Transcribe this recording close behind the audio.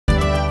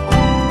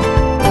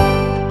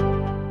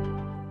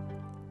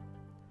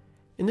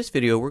In this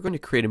video, we're going to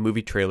create a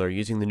movie trailer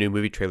using the new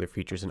movie trailer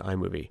features in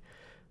iMovie.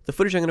 The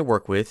footage I'm going to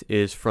work with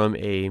is from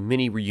a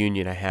mini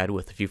reunion I had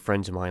with a few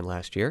friends of mine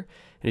last year.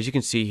 And as you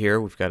can see here,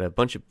 we've got a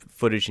bunch of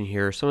footage in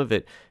here, some of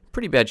it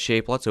pretty bad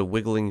shape, lots of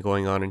wiggling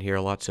going on in here,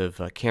 lots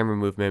of camera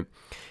movement,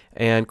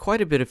 and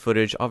quite a bit of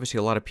footage, obviously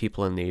a lot of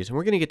people in these. And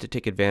we're going to get to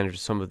take advantage of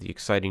some of the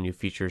exciting new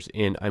features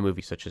in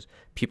iMovie, such as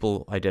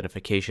people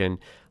identification,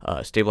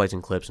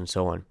 stabilizing clips, and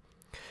so on.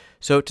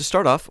 So to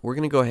start off, we're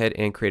going to go ahead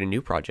and create a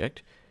new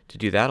project. To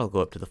do that, I'll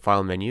go up to the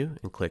File menu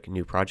and click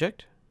New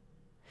Project.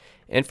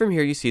 And from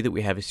here, you see that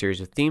we have a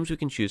series of themes we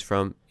can choose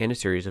from and a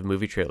series of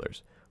movie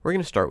trailers. We're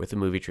going to start with the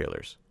movie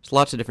trailers. There's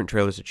lots of different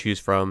trailers to choose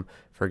from.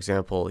 For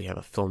example, you have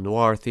a film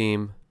noir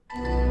theme,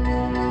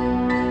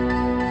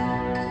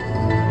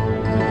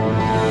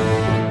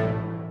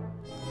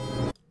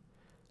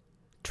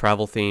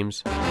 travel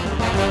themes,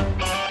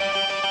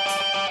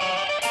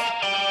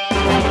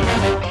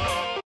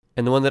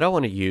 and the one that I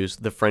want to use,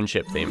 the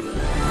friendship theme.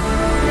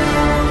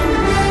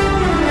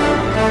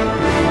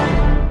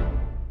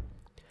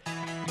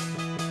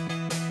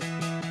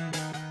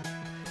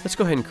 Let's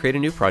go ahead and create a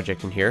new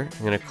project in here.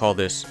 I'm going to call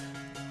this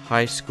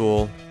High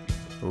School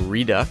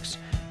Redux,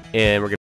 and we're going to